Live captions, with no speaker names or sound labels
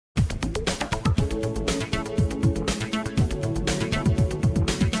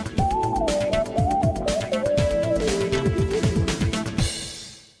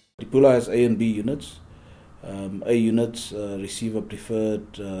Dipula has A and B units. A units receive a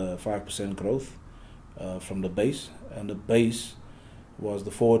preferred 5% growth from the base, and the base was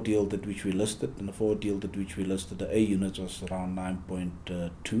the forward yield at which we listed, and the forward yield at which we listed the A units was around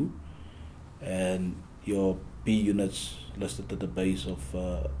 9.2, and your B units listed at the base of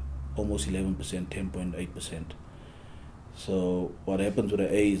almost 11%, 10.8%. So what happens with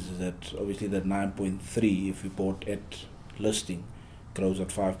the A's is that obviously that 9.3, if we bought at listing, grows at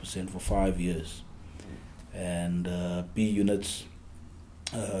 5% for 5 years, and B units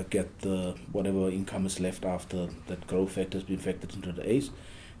get the whatever income is left after that growth factor has been factored into the A's.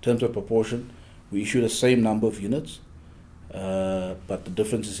 In terms of proportion, we issue the same number of units, but the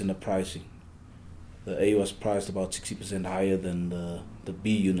difference is in the pricing. The A was priced about 60% higher than the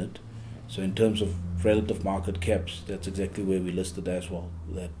B unit. So in terms of relative market caps, that's exactly where we listed as well,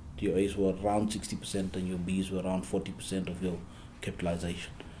 that your A's were around 60% and your B's were around 40% of your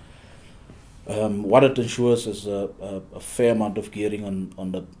capitalization. What it ensures is a fair amount of gearing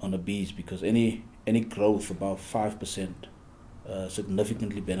on the B's, because any growth above 5%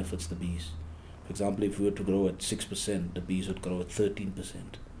 significantly benefits the B's. For example, if we were to grow at 6%, the B's would grow at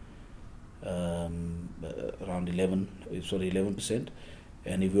 13%, around 11%.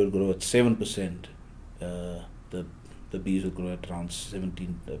 And if we were to grow at 7%, the B's would grow at around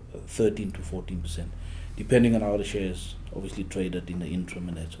 13 to 14%, depending on how the shares obviously traded in the interim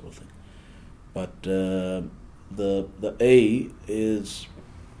and that sort of thing. But the A is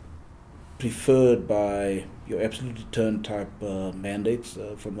preferred by your absolute return type mandates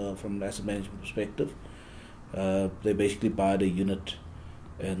from an asset management perspective. They basically buy the unit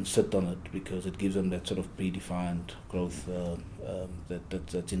and sit on it because it gives them that sort of predefined growth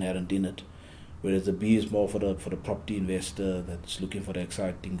that's inherent in it. Whereas the B is more for the property investor that's looking for the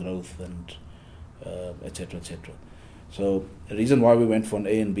exciting growth and etc. etc. So the reason why we went for an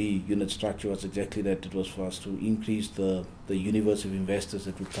A and B unit structure was exactly that. It was for us to increase the universe of investors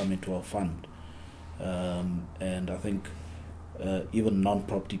that would come into our fund. And I think even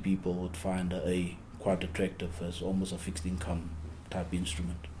non-property people would find A quite attractive as almost a fixed income type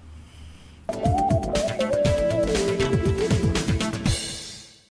instrument.